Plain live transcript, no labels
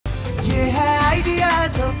ये है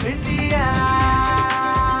ideas of India.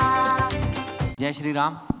 Jai Shri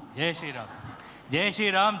Ram. Jai Shri Ram. Jai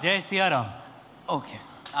Shri Ram, Jai Siya Ram. Okay.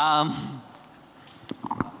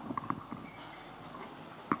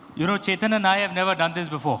 You know, Chetan and I have never done this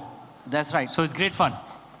before. That's right. So it's great fun.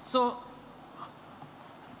 So,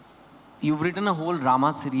 you've written a whole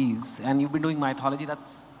drama series and you've been doing mythology.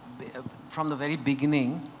 That's from the very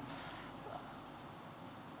beginning.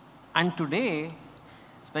 And today,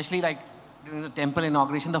 especially like during the temple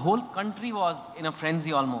inauguration, the whole country was in a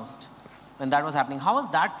frenzy almost when that was happening. How was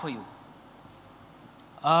that for you?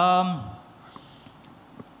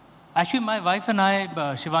 Actually, my wife and I,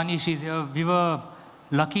 Shivani, she's here, we were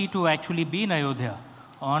lucky to actually be in Ayodhya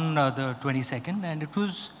on the 22nd, and it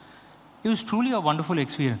was truly a wonderful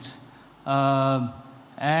experience.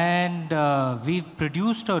 We've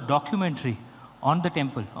produced a documentary on the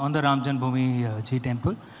temple, on the Ram Janmabhoomi Ji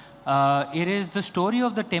temple. It is the story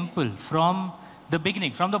of the temple from the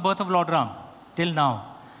beginning, from the birth of Lord Ram till now.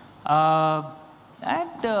 I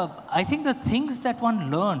think the things that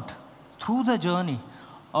one learned through the journey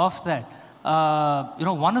of that, you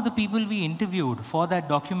know, one of the people we interviewed for that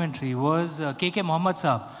documentary was K.K. Mohammed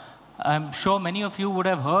Saab. I'm sure many of you would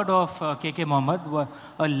have heard of K.K. Mohammed,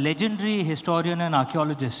 a legendary historian and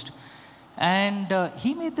archaeologist. And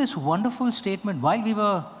he made this wonderful statement while we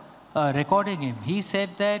were recording him. He said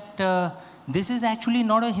that this is actually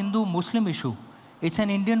not a Hindu-Muslim issue. It's an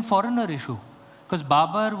Indian foreigner issue. Because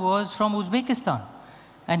Babar was from Uzbekistan.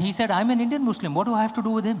 And he said, I'm an Indian Muslim. What do I have to do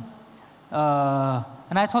with him?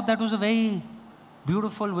 And I thought that was a very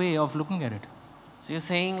beautiful way of looking at it. So you're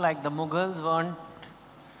saying like the Mughals weren't...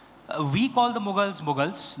 We call the Mughals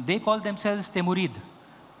Mughals. They call themselves Temurid.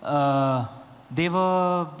 They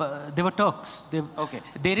were Turks. Okay.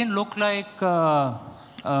 They didn't look like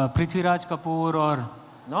Prithviraj Kapoor or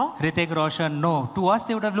No? Hrithik Roshan. No. To us,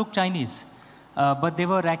 they would have looked Chinese. But they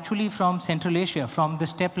were actually from Central Asia, from the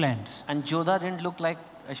steppe lands. And Jodha didn't look like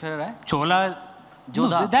Aishwarya Rai? Chola...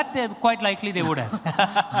 Jodha. No, that quite likely they would have.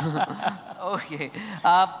 Okay.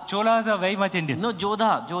 Cholas are very much Indian. No,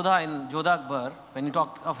 Jodha in Jodha Akbar, when you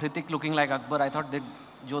talked of Hrithik looking like Akbar, I thought did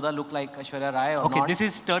Jodha look like Aishwarya Rai or okay, not? this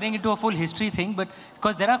is turning into a full history thing, but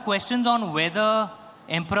because there are questions on whether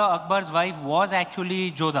Emperor Akbar's wife was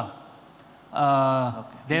actually Jodha.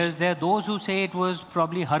 There are those who say it was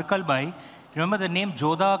probably Harkal Bai. Remember, the name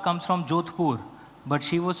Jodha comes from Jodhpur, but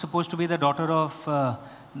she was supposed to be the daughter of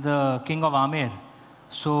the king of Amer.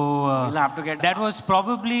 So we'll have to get that was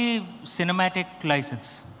probably cinematic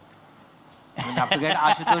license. We'll have to get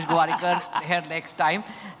Ashutosh Gowarikar here next time.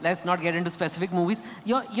 Let's not get into specific movies.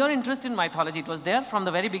 Your interest in mythology, it was there from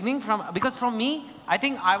the very beginning? Because from me, I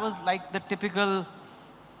think I was like the typical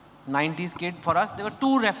 90s kid. For us, there were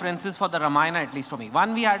two references for the Ramayana, at least for me.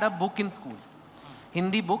 One, we had a book in school,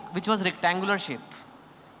 Hindi book, which was rectangular shape.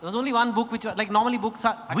 There was only one book which was, like normally books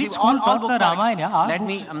are... Which school taught the Ramayana? Let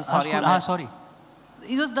me, I'm sorry. Sorry.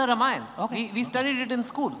 It was the Ramayana. Okay. We studied it in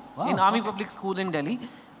school, Wow, in Army Public School in Delhi.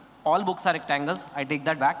 All books are rectangles. I take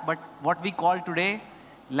that back. But what we call today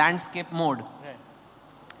landscape mode. Right.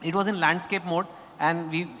 It was in landscape mode,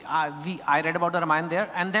 and I read about the Ramayana there.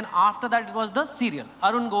 And then after that, it was the serial.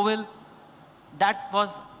 Arun Govil. That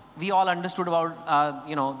was, we all understood about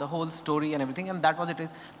you know, the whole story and everything, and that was it.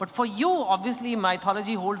 But for you, obviously,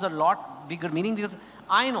 mythology holds a lot bigger meaning, because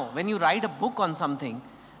I know when you write a book on something,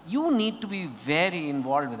 you need to be very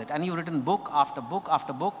involved with it. And you've written book after book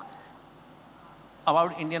after book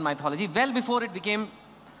about Indian mythology, well before it became,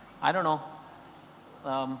 I don't know,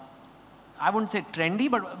 I wouldn't say trendy,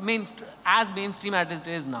 but as mainstream as it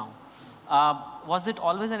is now. Was it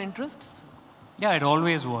always an interest? Yeah, it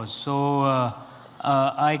always was. So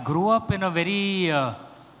I grew up in a very,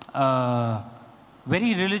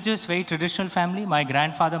 very religious, very traditional family. My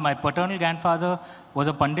grandfather, my paternal grandfather, was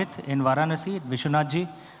a pandit in Varanasi, at Vishwanathji.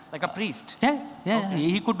 Like a priest? Yeah. Okay.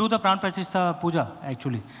 He could do the Pran Pratishtha Puja,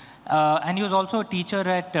 actually. And he was also a teacher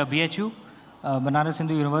at BHU, Banaras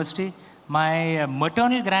Hindu University. My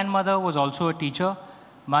maternal grandmother was also a teacher.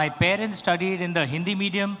 My parents studied in the Hindi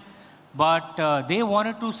medium, but they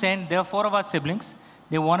wanted to send, there are 4 of us siblings,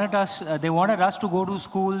 they wanted us to go to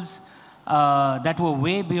schools that were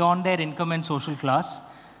way beyond their income and social class.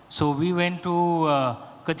 So we went to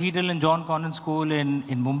Cathedral and John Convent School in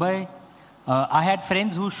Mumbai. I had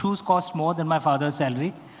friends whose shoes cost more than my father's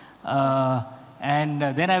salary. And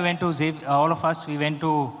then I went to Xavier, all of us, we went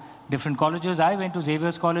to different colleges. I went to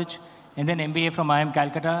Xavier's College, and then MBA from IIM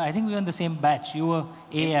Calcutta. I think we were in the same batch. You were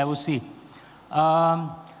A, I was C.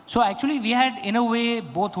 So actually, we had, in a way,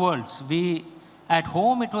 both worlds. At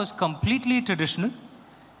home, it was completely traditional.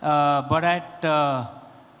 But at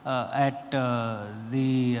At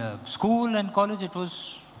the school and college, it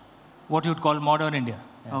was what you'd call modern India.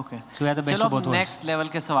 Yeah. Okay. So we had the best चलो of both worlds. next level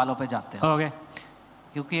के सवालों पे जाते हैं. Okay.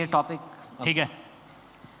 क्योंकि ये topic ठीक है.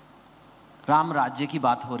 राम राज्य की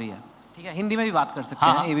बात हो रही है. ठीक है, हिंदी में भी बात कर सकते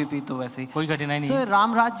हैं. ABP तो वैसे ही. कोई कठिनाई नहीं. So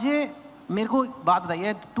राम राज्य, मेरे को एक बात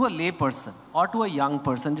बताइए, टू अ ले पर्सन और टू अ यंग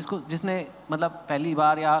पर्सन जिसने मतलब पहली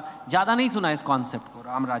बार या ज़्यादा नहीं सुना इस कॉन्सेप्ट को,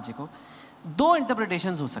 राम राज्य को, दो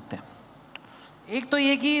इंटरप्रिटेशंस हो सकते हैं. एक तो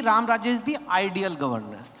ये कि राम राज्य is the ideal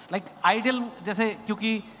governance, like ideal, जैसे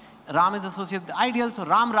क्योंकि राम इज एसोसिएटेड आइडियल, सो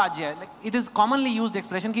राम राज्य है, like it is commonly used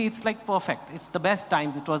expression कि it's like perfect, it's the best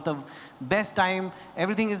times, it was the best time,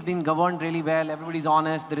 everything is been governed really well, everybody is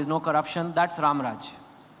honest, there is no corruption, that's Ram राज्य.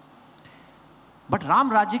 But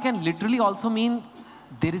Ram राज्य can literally also mean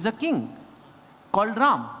there is a king called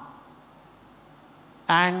Ram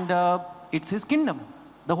and it's his kingdom.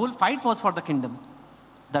 The whole fight was for the kingdom.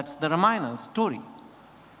 That's the Ramayana story.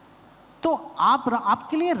 तो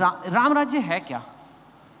आपके लिए राम राज्य है क्या?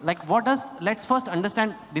 Like what does, let's first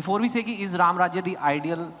understand before we say कि is Ram Rajya the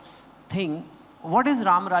ideal thing, what is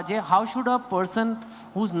Ram Rajya? How should a person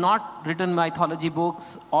who's not written mythology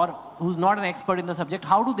books or who's not an expert in the subject,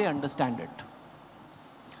 how do they understand it?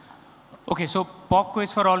 Okay, so pop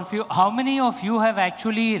quiz for all of you. How many of you have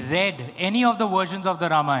actually read any of the versions of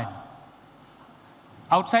the Ramayana?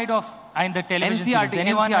 Outside of in the television NCRT, series.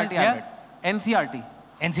 Anyone NCRT, else? NCRT.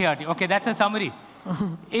 NCRT. Okay, that's a summary.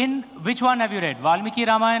 In which one have you read? Valmiki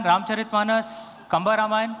Ramayana, Ramcharitmanas, Kamba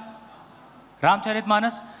Ramayana,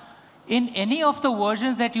 Ramcharitmanas. In any of the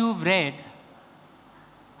versions that you've read,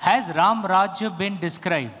 has Ram Rajya been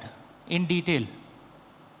described in detail?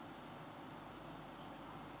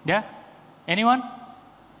 Yeah? Anyone?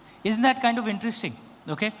 Isn't that kind of interesting?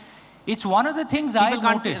 Okay. It's one of the things I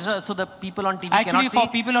noticed. So the people on TV actually, cannot see for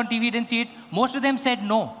people on TV didn't see it. Most of them said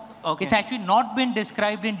no. Okay. It's actually not been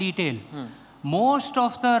described in detail. Most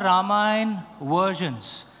of the Ramayana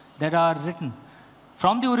versions that are written,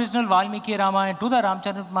 from the original Valmiki Ramayana to the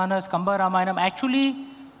Ramcharitmanas, Kamba Ramayana, actually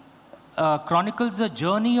chronicles the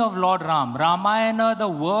journey of Lord Ram. Ramayana,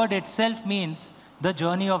 the word itself means the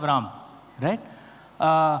journey of Ram, right?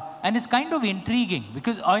 And it's kind of intriguing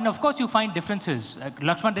because, and of course, you find differences. Like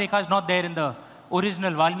Lakshman Rekha is not there in the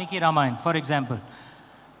original Valmiki Ramayana, for example.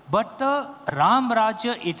 But the Ram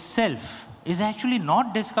Rajya itself is actually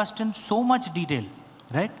not discussed in so much detail,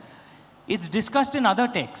 right? It's discussed in other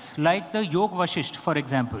texts, like the Yog Vashisht, for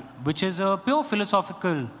example, which is a pure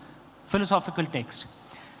philosophical text.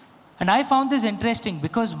 And I found this interesting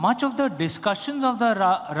because much of the discussions of the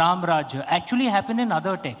Ram Rajya actually happen in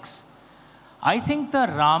other texts. I think the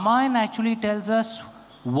Ramayana actually tells us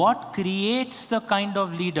what creates the kind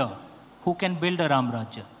of leader who can build a Ram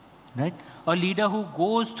Rajya, right? A leader who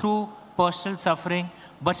goes through personal suffering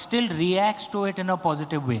but still reacts to it in a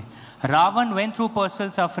positive way. Ravan went through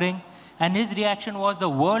personal suffering and his reaction was, the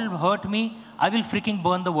world hurt me, I will freaking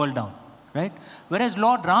burn the world down, right? Whereas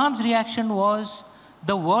Lord Ram's reaction was,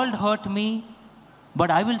 the world hurt me,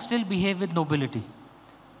 but I will still behave with nobility.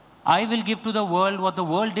 I will give to the world what the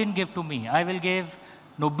world didn't give to me. I will give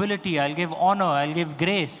nobility, I'll give honor, I'll give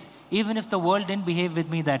grace, even if the world didn't behave with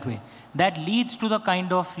me that way. That leads to the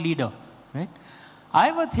kind of leader, right? I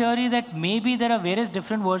have a theory that maybe there are various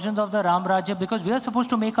different versions of the Ram Rajya because we are supposed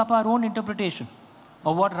to make up our own interpretation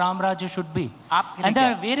of what Ram Rajya should be. And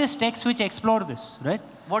there are various texts which explore this, right?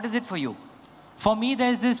 What is it for you? For me,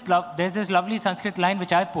 there's this lovely Sanskrit line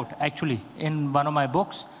which I put actually in one of my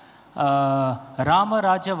books. Rama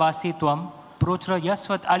Raja Vasitvam Prochra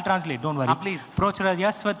Yasvat. I'll translate, don't worry. Please. Prochra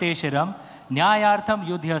Yasvat Teshiram Nyayartham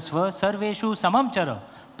Yudhyasva Sarveshu Samamchara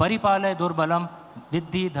Paripalay Durbalam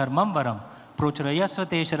Viddhi Dharmam Varam Prochra Yasvat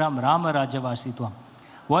Teshiram Rama Raja Vasitvam.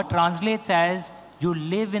 What translates as, you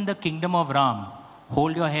live in the kingdom of Ram,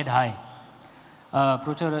 hold your head high.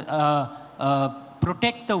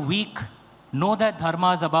 Protect the weak, know that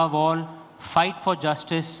dharma is above all, fight for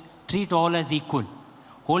justice, treat all as equal.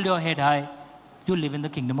 Hold your head high, you live in the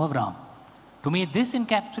kingdom of Ram. To me, this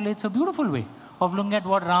encapsulates a beautiful way of looking at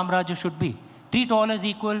what Ram Rajya should be. Treat all as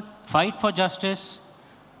equal, fight for justice,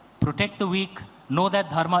 protect the weak, know that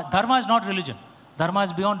dharma is not religion. Dharma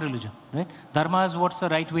is beyond religion, right? Dharma is what's the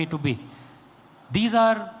right way to be. These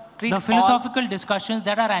are the philosophical discussions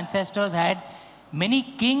that our ancestors had. Many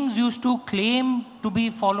kings used to claim to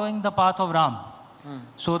be following the path of Ram.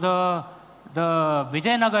 So the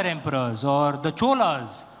Vijayanagar emperors or the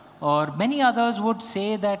Cholas or many others would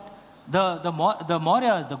say that the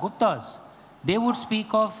Mauryas, the Guptas, they would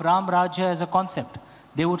speak of Ram Rajya as a concept.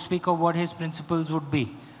 They would speak of what his principles would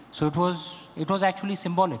be. So it was actually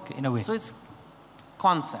symbolic in a way. So it's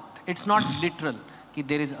concept. It's not literal. कि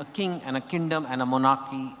there is a king and a kingdom and a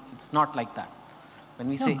monarchy. It's not like that. When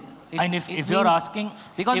we say, and if you're asking,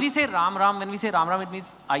 because we say Ram Ram, when we say Ram Ram, it means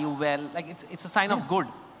are you well? Like it's a sign of good.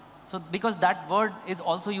 So because that word is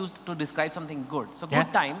also used to describe something good. So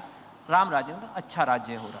good times, Ram Rajya, अच्छा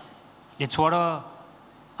राज्य हो रहा. It's what a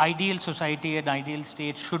ideal society, an ideal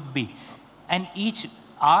state should be. And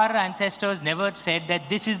our ancestors never said that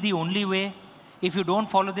this is the only way. If you don't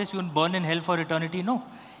follow this, you'll burn in hell for eternity. No.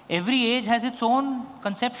 Every age has its own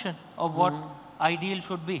conception of what ideal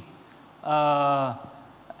should be.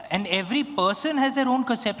 And every person has their own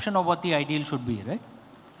conception of what the ideal should be, right?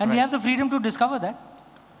 And we have the freedom to discover that.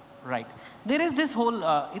 Right. There is this whole,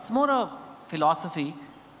 it's more a philosophy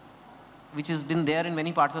which has been there in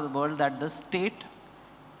many parts of the world, that the state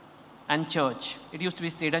and church, it used to be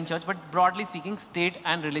state and church, but broadly speaking, state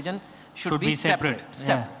and religion should be separate.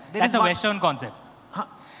 Yeah. That's a Western concept.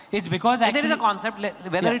 It's because actually... There is a concept,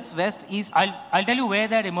 whether it's West, East... I'll tell you where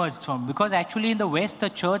that emerged from. Because actually in the West, the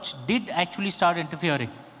church did actually start interfering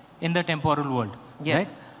in the temporal world.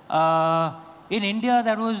 Yes. Right? In India,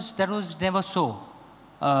 that was never so.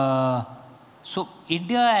 So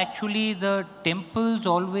India, actually, the temples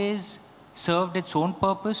always served its own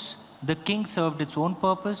purpose. The king served its own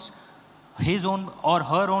purpose, his own or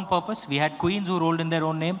her own purpose. We had queens who ruled in their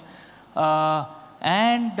own name.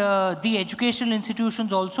 And the educational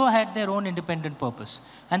institutions also had their own independent purpose.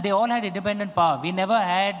 And they all had independent power. We never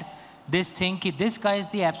had this thing, this guy is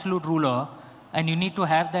the absolute ruler, and you need to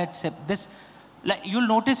have that. Like you'll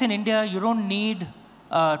notice in India, you don't need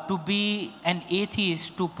to be an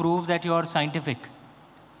atheist to prove that you're scientific.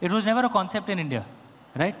 It was never a concept in India,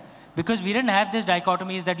 right? Because we didn't have this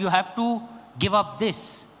dichotomies that you have to give up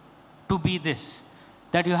this to be this.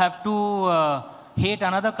 That you have to hate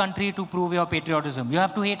another country to prove your patriotism. You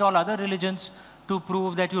have to hate all other religions to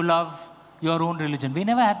prove that you love your own religion. We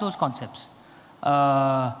never had those concepts.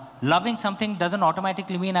 Loving something doesn't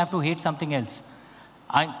automatically mean I have to hate something else.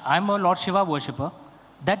 I'm a Lord Shiva worshipper.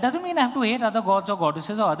 That doesn't mean I have to hate other gods or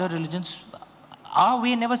goddesses or other religions. Our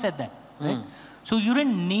way never said that. Right? So you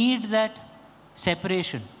didn't need that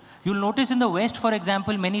separation. You'll notice in the West, for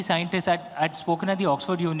example, many scientists, I'd spoken at the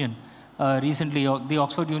Oxford Union recently, the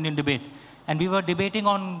Oxford Union debate. And we were debating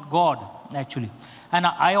on God, actually. And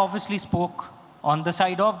I obviously spoke on the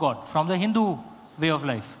side of God, from the Hindu way of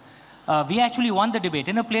life. We actually won the debate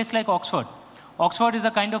in a place like Oxford. Oxford is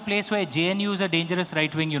a kind of place where JNU is a dangerous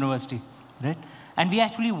right-wing university, right? And we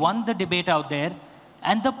actually won the debate out there.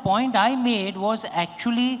 And the point I made was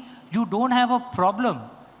actually, you don't have a problem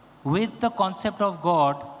with the concept of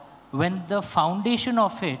God when the foundation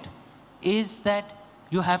of it is that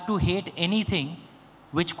you have to hate anything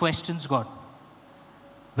which questions God.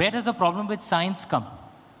 Where does the problem with science come?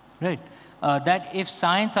 Right? That if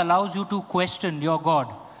science allows you to question your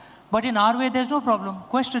God, but in our way, there's no problem.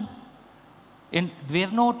 Question. We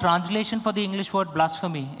have no translation for the English word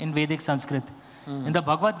blasphemy in Vedic Sanskrit. In the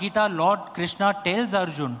Bhagavad Gita, Lord Krishna tells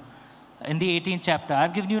Arjun in the 18th chapter,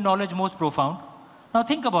 I've given you knowledge most profound. Now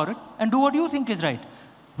think about it and do what you think is right.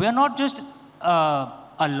 We are not just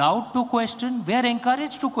allowed to question, we are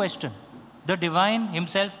encouraged to question the divine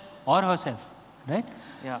himself or herself, right?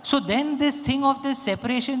 Yeah. So then this thing of this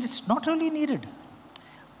separation is not really needed.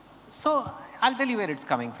 So I'll tell you where it's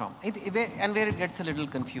coming from and where it gets a little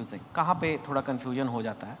confusing. कहाँ पे थोड़ा confusion हो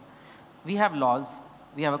जाता है. We have laws,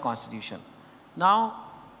 we have a constitution. Now,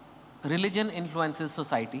 religion influences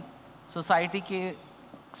society. Society के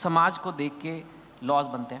समाज को देख के laws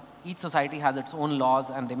बनते हैं. Each society has its own laws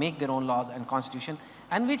and they make their own laws and constitution,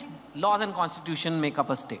 and which laws and constitution make up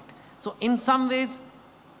a state. So in some ways,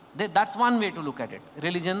 that's one way to look at it.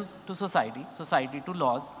 Religion to society, society to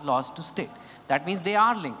laws, laws to state. That means they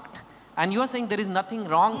are linked. And you are saying there is nothing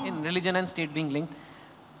wrong in religion and state being linked.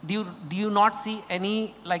 Do you not see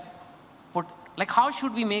any how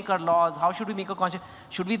should we make our laws? How should we make a constitution?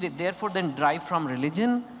 Should we therefore then derive from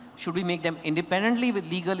religion? Should we make them independently with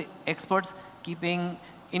legal experts keeping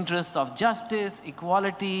interests of justice,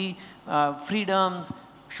 equality, freedoms?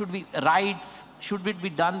 Should we rights? Should it be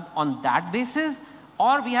done on that basis?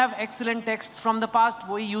 Or we have excellent texts from the past,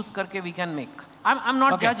 wohi use karke we can make. I'm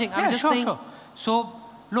not judging. I'm just saying. Sure. So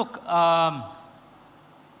look,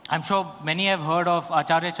 I'm sure many have heard of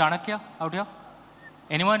Acharya Chanakya out here.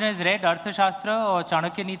 Anyone has read Arthashastra or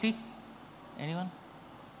Chanakya Niti? Anyone?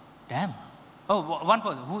 Damn. Oh, one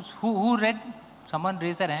person. Who read? Someone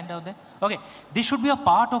raised their hand out there. Okay. This should be a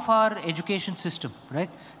part of our education system, right?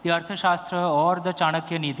 The Arthashastra or the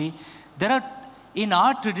Chanakya Niti. There are, in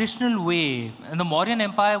our traditional way, and the Mauryan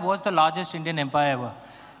Empire was the largest Indian empire ever.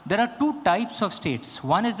 There are two types of states.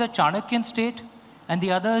 One is the Chanakyan state and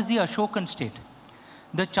the other is the Ashokan state.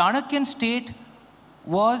 The Chanakyan state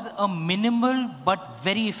was a minimal but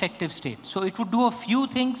very effective state. So it would do a few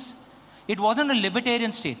things. It wasn't a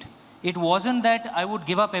libertarian state. It wasn't that I would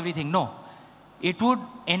give up everything. No. It would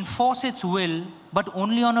enforce its will, but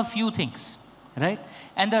only on a few things, right?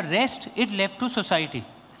 And the rest, it left to society.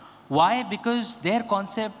 Why? Because their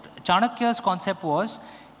concept, Chanakya's concept was,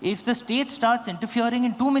 if the state starts interfering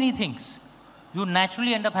in too many things, you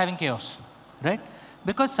naturally end up having chaos, right?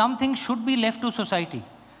 Because some things should be left to society.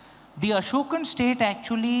 The Ashokan state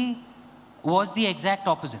actually was the exact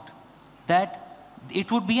opposite. That it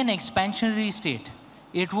would be an expansionary state.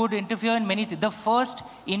 It would interfere in many things. The first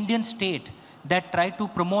Indian state that tried to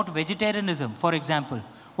promote vegetarianism, for example,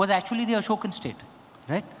 was actually the Ashokan state,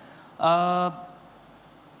 right?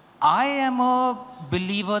 I am a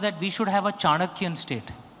believer that we should have a Chanakyan state,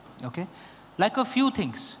 okay? Like a few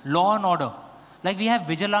things, law and order. Like we have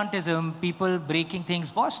vigilantism, people breaking things.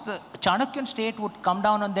 Boss, the Chanakyan state would come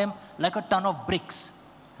down on them like a ton of bricks,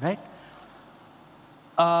 right?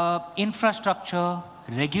 Infrastructure,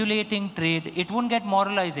 regulating trade, it wouldn't get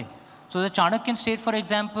moralizing. So the Chanakyan state, for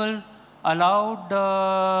example, allowed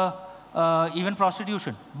even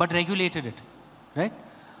prostitution, but regulated it, right?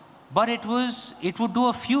 But it would do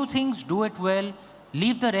a few things, do it well,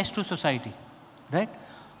 leave the rest to society, right?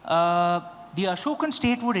 The Ashokan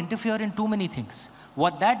state would interfere in too many things.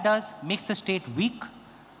 What that does makes the state weak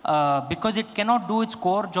because it cannot do its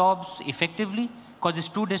core jobs effectively because it's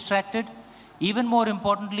too distracted. Even more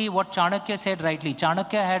importantly, what Chanakya said rightly,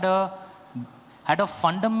 Chanakya had a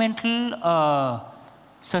fundamental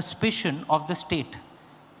suspicion of the state.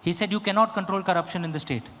 He said you cannot control corruption in the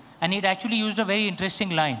state. And he'd actually used a very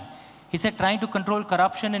interesting line. He said trying to control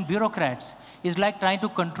corruption in bureaucrats is like trying to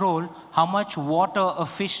control how much water a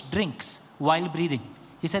fish drinks while breathing.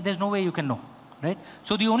 He said there's no way you can know, right?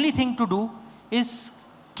 So the only thing to do is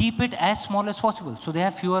keep it as small as possible so they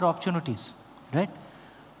have fewer opportunities, right?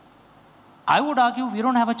 I would argue we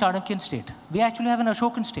don't have a Chanakyan state. We actually have an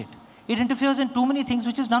Ashokan state. It interferes in too many things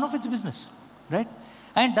which is none of its business, right?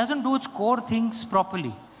 And doesn't do its core things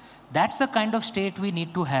properly. That's the kind of state we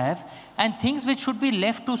need to have. And things which should be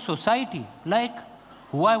left to society, like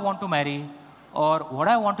who I want to marry or what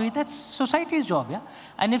I want to eat, that's society's job, yeah?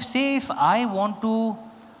 And if I want to,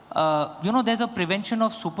 there's a Prevention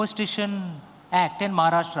of Superstition Act in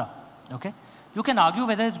Maharashtra, okay? You can argue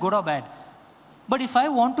whether it's good or bad. But if I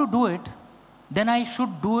want to do it, then I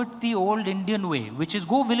should do it the old Indian way, which is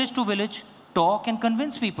go village to village, talk and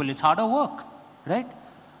convince people. It's harder work, right?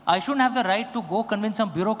 I shouldn't have the right to go convince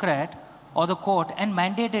some bureaucrat or the court and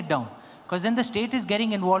mandate it down. Because then the state is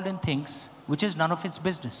getting involved in things which is none of its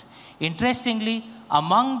business. Interestingly,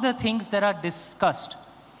 among the things that are discussed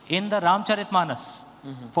in the Ramcharitmanas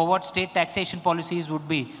for what state taxation policies would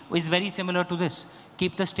be, is very similar to this.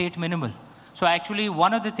 Keep the state minimal. So actually,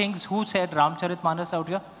 one of the things, who said Ramcharitmanas out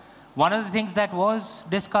here? One of the things that was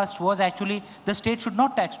discussed was actually the state should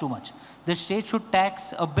not tax too much. The state should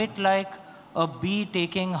tax a bit like a bee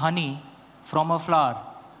taking honey from a flower.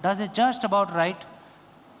 Does it just about right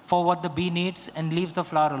for what the bee needs and leave the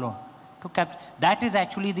flower alone. That is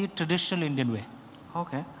actually the traditional Indian way.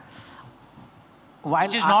 Okay.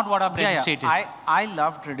 Which is not what our present state is. I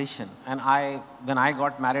love tradition. And when I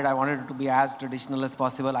got married, I wanted it to be as traditional as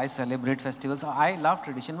possible. I celebrate festivals. So I love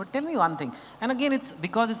tradition. But tell me one thing. And again, it's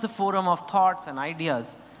because it's a forum of thoughts and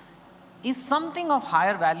ideas. Is something of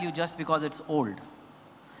higher value just because it's old?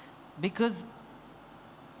 Because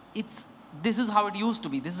this is how it used to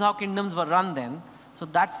be. This is how kingdoms were run then. So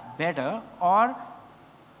that's better. Or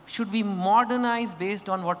should we modernize based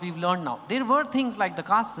on what we've learned now? There were things like the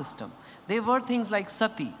caste system. There were things like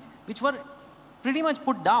sati, which were pretty much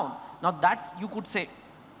put down. Now that's, you could say,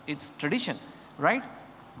 it's tradition, right?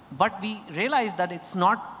 But we realized that it's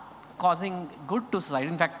not causing good to society.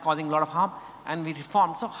 In fact, causing a lot of harm, and we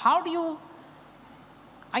reformed. So how do you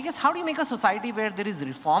make a society where there is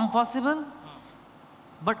reform possible,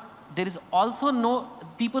 but there is also no,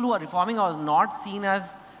 people who are reforming are not seen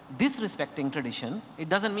as disrespecting tradition. It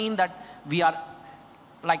doesn't mean that we are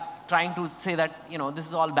like trying to say that, this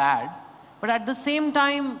is all bad. But at the same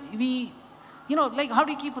time, how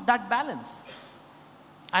do you keep that balance?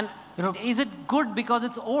 And is it good because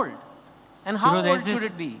it's old? And how old should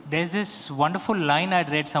it be? There's this wonderful line I'd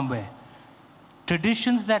read somewhere.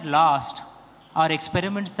 Traditions that last are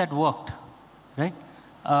experiments that worked, right?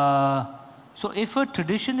 So if a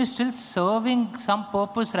tradition is still serving some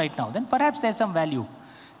purpose right now, then perhaps there's some value.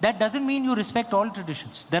 That doesn't mean you respect all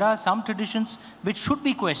traditions. There are some traditions which should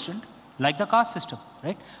be questioned, like the caste system,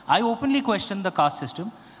 right? I openly question the caste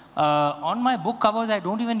system. On my book covers, I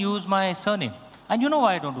don't even use my surname. And you know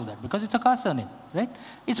why I don't do that? Because it's a caste surname, right?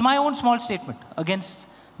 It's my own small statement against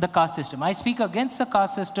the caste system. I speak against the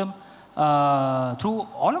caste system through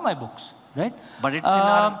all of my books, right? But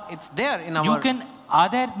it's there in our... You can,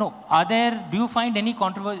 do you find any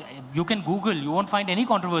controversy? You can Google, you won't find any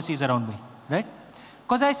controversies around me, right?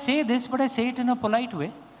 Because I say this, but I say it in a polite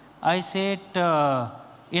way. I say it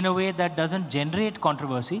in a way that doesn't generate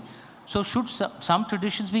controversy. So should some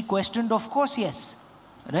traditions be questioned? Of course, yes,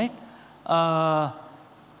 right?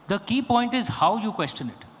 The key point is how you question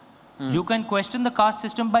it. You can question the caste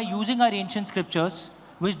system by using our ancient scriptures,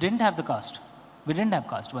 which didn't have the caste. We didn't have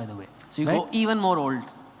caste, by the way. So you go even more old.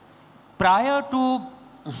 Prior to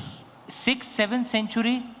 6th, 7th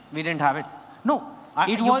century, we didn't have it. No,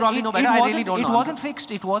 you probably know better. I really don't know. It wasn't fixed.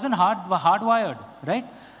 It wasn't hardwired, right?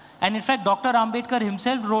 And in fact, Dr. Ambedkar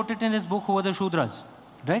himself wrote it in his book, Who Were the Shudras,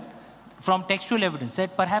 right? From textual evidence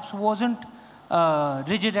that perhaps wasn't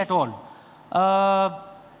rigid at all.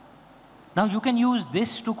 Now you can use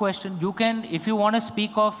this to question. You can, if you want to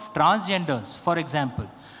speak of transgenders, for example,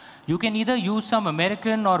 you can either use some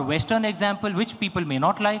American or Western example, which people may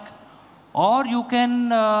not like, or you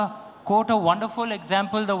can quote a wonderful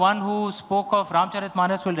example. The one who spoke of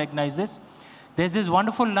Ramcharitmanas will recognize this. There's this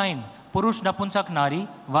wonderful line, Purush napunsak nari,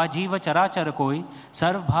 va jiva charachar koi,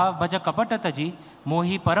 sarv bhav bhaja kapata taji,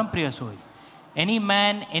 mohi param priya soi. Any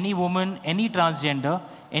man, any woman, any transgender,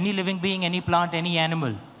 any living being, any plant, any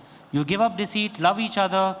animal, you give up deceit, love each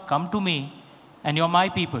other, come to me, and you're my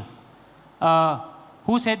people.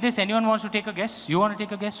 Who said this? Anyone wants to take a guess? You want to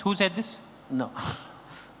take a guess? Who said this? No.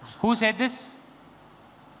 Who said this?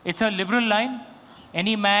 It's a liberal line.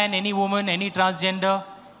 Any man, any woman, any transgender,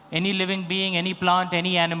 any living being, any plant,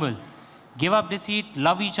 any animal. Give up deceit,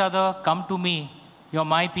 love each other, come to me, you're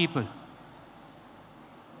my people.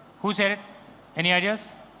 Who said it? Any ideas?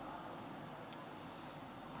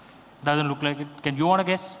 Doesn't look like it. Can you want to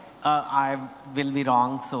guess? I will be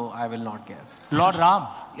wrong, so I will not guess. Lord Ram.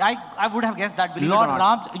 I would have guessed that, believe Lord it or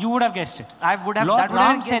not. Ram, you would have guessed it. I would have. Lord That would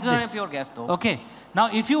Ram have said been this. a pure guess, though. Okay. Now,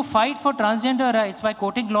 if you fight for transgender rights by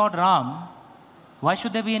quoting Lord Ram, why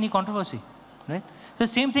should there be any controversy, right? So,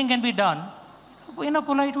 same thing can be done in a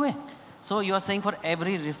polite way. So you are saying for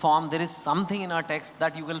every reform, there is something in our text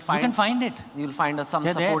that you will find. You can find it. You will find some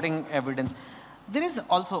supporting evidence. There is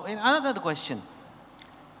also another question.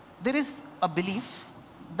 There is a belief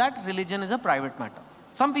that religion is a private matter.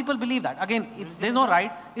 Some people believe that. Again, there's no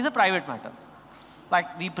right. It's a private matter.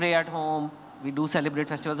 Like we pray at home, we do celebrate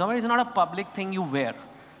festivals. However, it's not a public thing you wear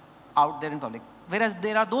out there in public. Whereas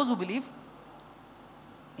there are those who believe,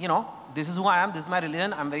 you know, this is who I am, this is my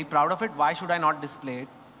religion, I'm very proud of it. Why should I not display it?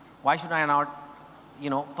 Why should I not,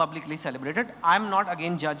 you know, publicly celebrate it? I'm not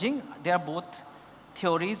again judging. They are both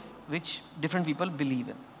theories which different people believe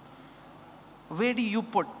in. Where do you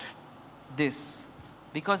put this?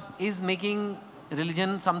 Because is making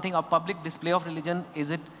religion something, a public display of religion,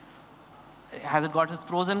 has it got its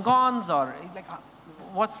pros and cons, or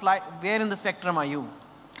like, where in the spectrum are you?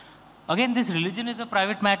 Again, this religion is a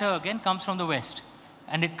private matter, again, comes from the West.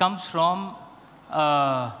 And it comes from,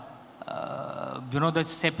 you know,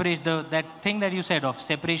 that thing that you said of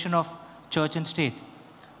separation of church and state.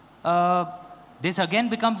 This again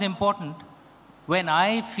becomes important when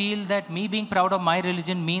I feel that me being proud of my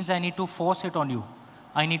religion means I need to force it on you.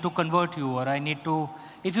 I need to convert you, or I need to...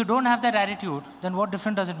 If you don't have that attitude, then what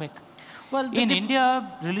difference does it make? Well, in India,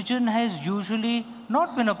 religion has usually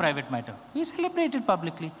not been a private matter. We celebrate it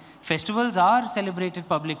publicly. Festivals are celebrated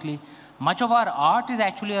publicly. Much of our art is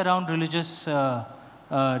actually around religious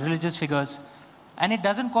figures. And it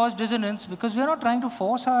doesn't cause dissonance because we're not trying to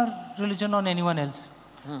force our religion on anyone else.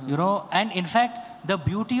 You know, and in fact, the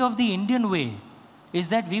beauty of the Indian way is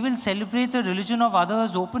that we will celebrate the religion of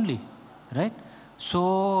others openly, right?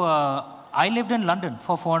 So, I lived in London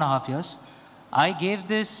for 4.5 years. I gave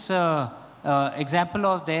this example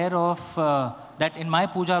of that in my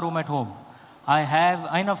puja room at home.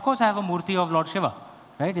 And of course I have a murti of Lord Shiva,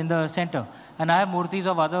 right, in the center. And I have murtis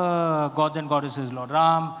of other gods and goddesses, Lord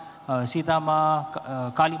Ram, Sita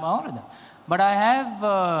Ma, Kali Ma, all of them. But I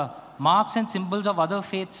have marks and symbols of other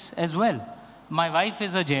faiths as well. My wife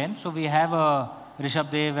is a Jain, so we have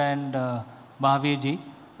Rishabdev and Mahavir Ji.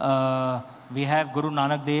 We have Guru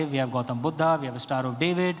Nanak Dev, we have Gautam Buddha, we have a Star of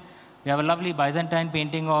David, we have a lovely Byzantine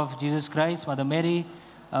painting of Jesus Christ, Mother Mary,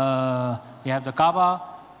 we have the Kaaba.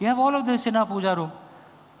 We have all of this in our puja room.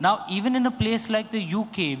 Now, even in a place like the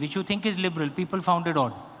UK, which you think is liberal, people found it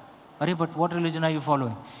odd. Arey, but what religion are you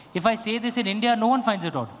following? If I say this in India, no one finds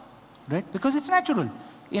it odd, right? Because it's natural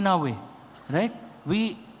in our way, right?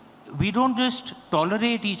 We don't just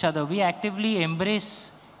tolerate each other, we actively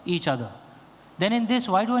embrace each other. Then in this,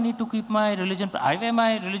 why do I need to keep my religion? I wear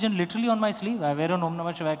my religion literally on my sleeve. I wear an Om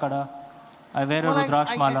Namah Shivaya Kada. I wear a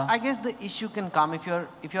Rudraksh mala. I guess the issue can come if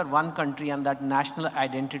you're one country and that national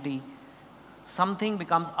identity, something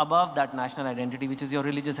becomes above that national identity, which is your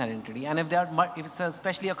religious identity. And if it's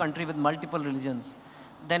especially a country with multiple religions,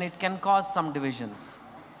 then it can cause some divisions.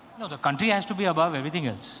 No, the country has to be above everything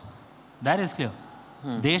else. That is clear.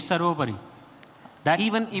 Desh sarvopari.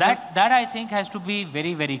 That I think has to be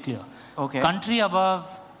very, very clear. Okay. Country above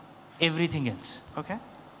everything else. Okay.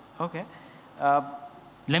 Okay.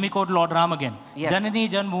 Let me quote Lord Ram again. Yes. Janani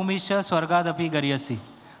janbhumischa swargadapi garyasi.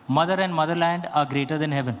 Mother and motherland are greater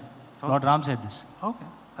than heaven. Okay. Lord Ram said this. Okay,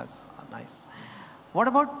 that's nice. What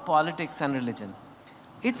about politics and religion?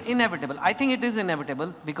 It's inevitable. I think it is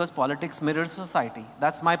inevitable because politics mirrors society.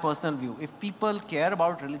 That's my personal view. If people care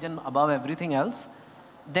about religion above everything else,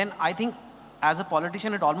 then I think as a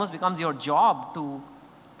politician, it almost becomes your job to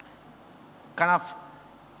kind of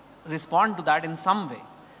respond to that in some way,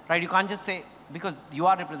 right? You can't just say, because you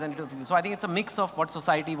are representative of people. So I think it's a mix of what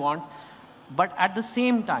society wants. But at the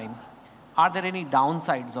same time, are there any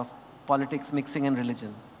downsides of politics mixing in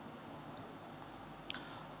religion?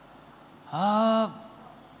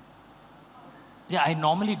 Yeah, I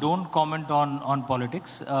normally don't comment on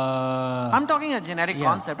politics. I'm talking a generic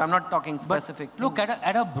concept. I'm not talking specific. But look,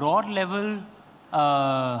 at a broad level,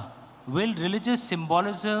 will religious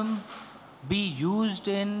symbolism be used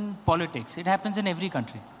in politics? It happens in every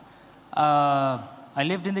country. I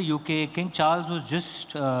lived in the UK. King Charles was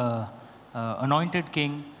just anointed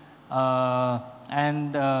king.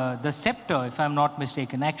 And the scepter, if I'm not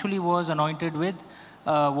mistaken, actually was anointed with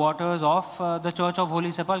waters of the Church of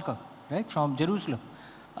Holy Sepulchre. Right, from Jerusalem.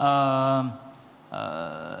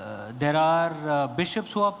 There are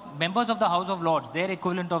bishops who are members of the House of Lords, their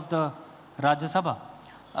equivalent of the Rajya Sabha.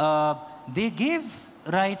 They give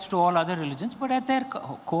rights to all other religions, but at their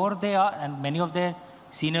core they are, and many of their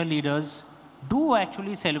senior leaders do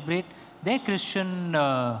actually celebrate their Christian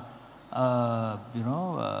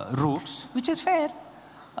roots, which is fair.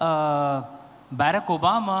 Barack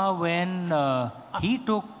Obama, when he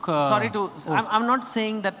took... I'm not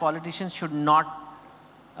saying that politicians should not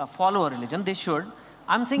follow a religion. They should.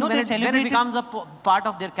 I'm saying when it becomes a part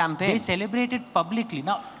of their campaign. They celebrate it publicly.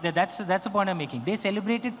 Now, that's the point I'm making. They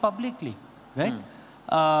celebrate it publicly, right?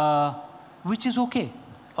 Which is okay.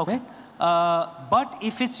 Okay. Right? But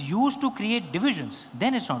if it's used to create divisions,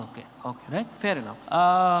 then it's not okay. Okay. Right? Fair enough.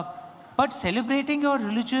 But celebrating your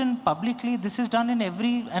religion publicly, this is done in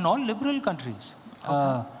every and all liberal countries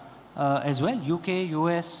as well. UK,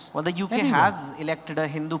 US. Well, the UK has elected a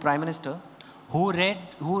Hindu prime minister who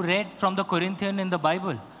read from the Corinthian in the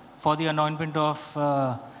Bible for the anointment of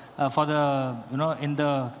in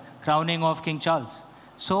the crowning of King Charles.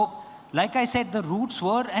 So, like I said, the roots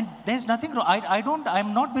were, and there's nothing wrong.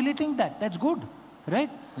 I'm not belittling that. That's good,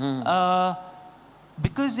 right?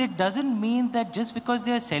 Because it doesn't mean that just because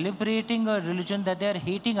they are celebrating a religion that they are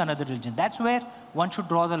hating another religion. That's where one should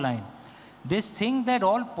draw the line. This thing that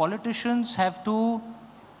all politicians have to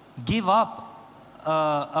give up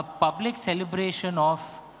a public celebration of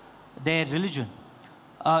their religion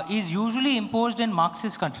is usually imposed in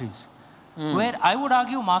Marxist countries, where I would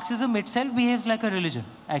argue Marxism itself behaves like a religion,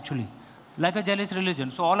 actually, like a jealous religion.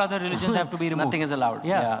 So all other religions have to be removed. Nothing is allowed.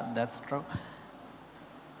 Yeah, that's true.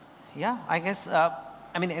 Yeah, I guess, I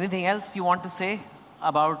mean, anything else you want to say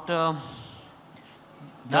about... and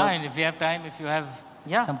if you have time, if you have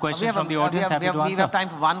some questions from the audience, happy to answer. We have time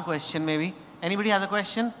for one question, maybe. Anybody has a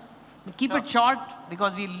question? Keep it short,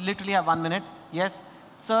 because we literally have 1 minute. Yes,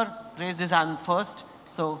 sir, raise his hand first.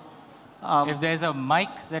 So, if there's a mic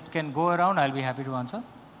that can go around, I'll be happy to answer.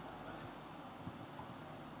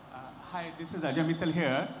 Hi, this is Ajay Mittal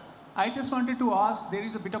here. I just wanted to ask, there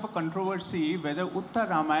is a bit of a controversy whether Uttar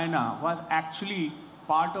Ramayana was actually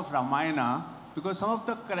part of Ramayana, because some of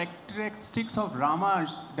the characteristics of Rama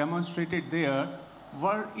demonstrated there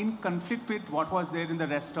were in conflict with what was there in the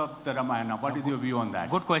rest of the Ramayana. What is your view on that?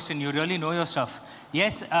 Good question. You really know your stuff.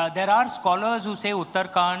 Yes, there are scholars who say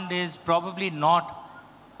Uttarkand is probably not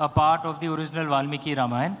a part of the original Valmiki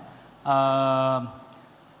Ramayana.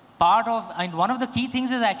 And one of the key things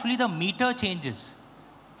is actually the meter changes.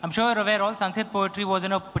 I'm sure you're aware all Sanskrit poetry was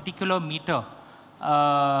in a particular meter.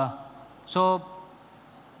 So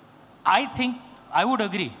I think, I would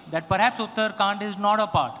agree that perhaps Uttarkand is not a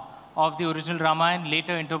part of the original Ramayana,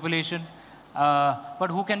 later interpolation. But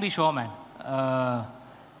who can be sure, man?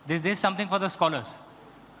 There's something for the scholars.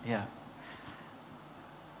 Yeah.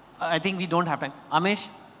 I think we don't have time. Amish,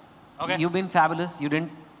 okay. You've been fabulous. You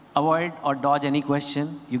didn't avoid or dodge any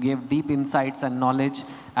question. You gave deep insights and knowledge.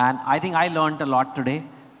 And I think I learned a lot today.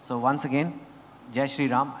 So once again, Jai Shri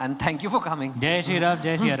Ram, and thank you for coming. Jai Shri Ram,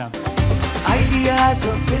 Jai Shri Ram. Ideas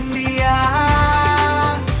of India.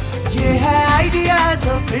 ये है Ideas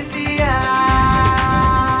of India.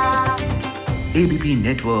 ABP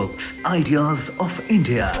Networks Ideas of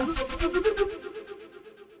India.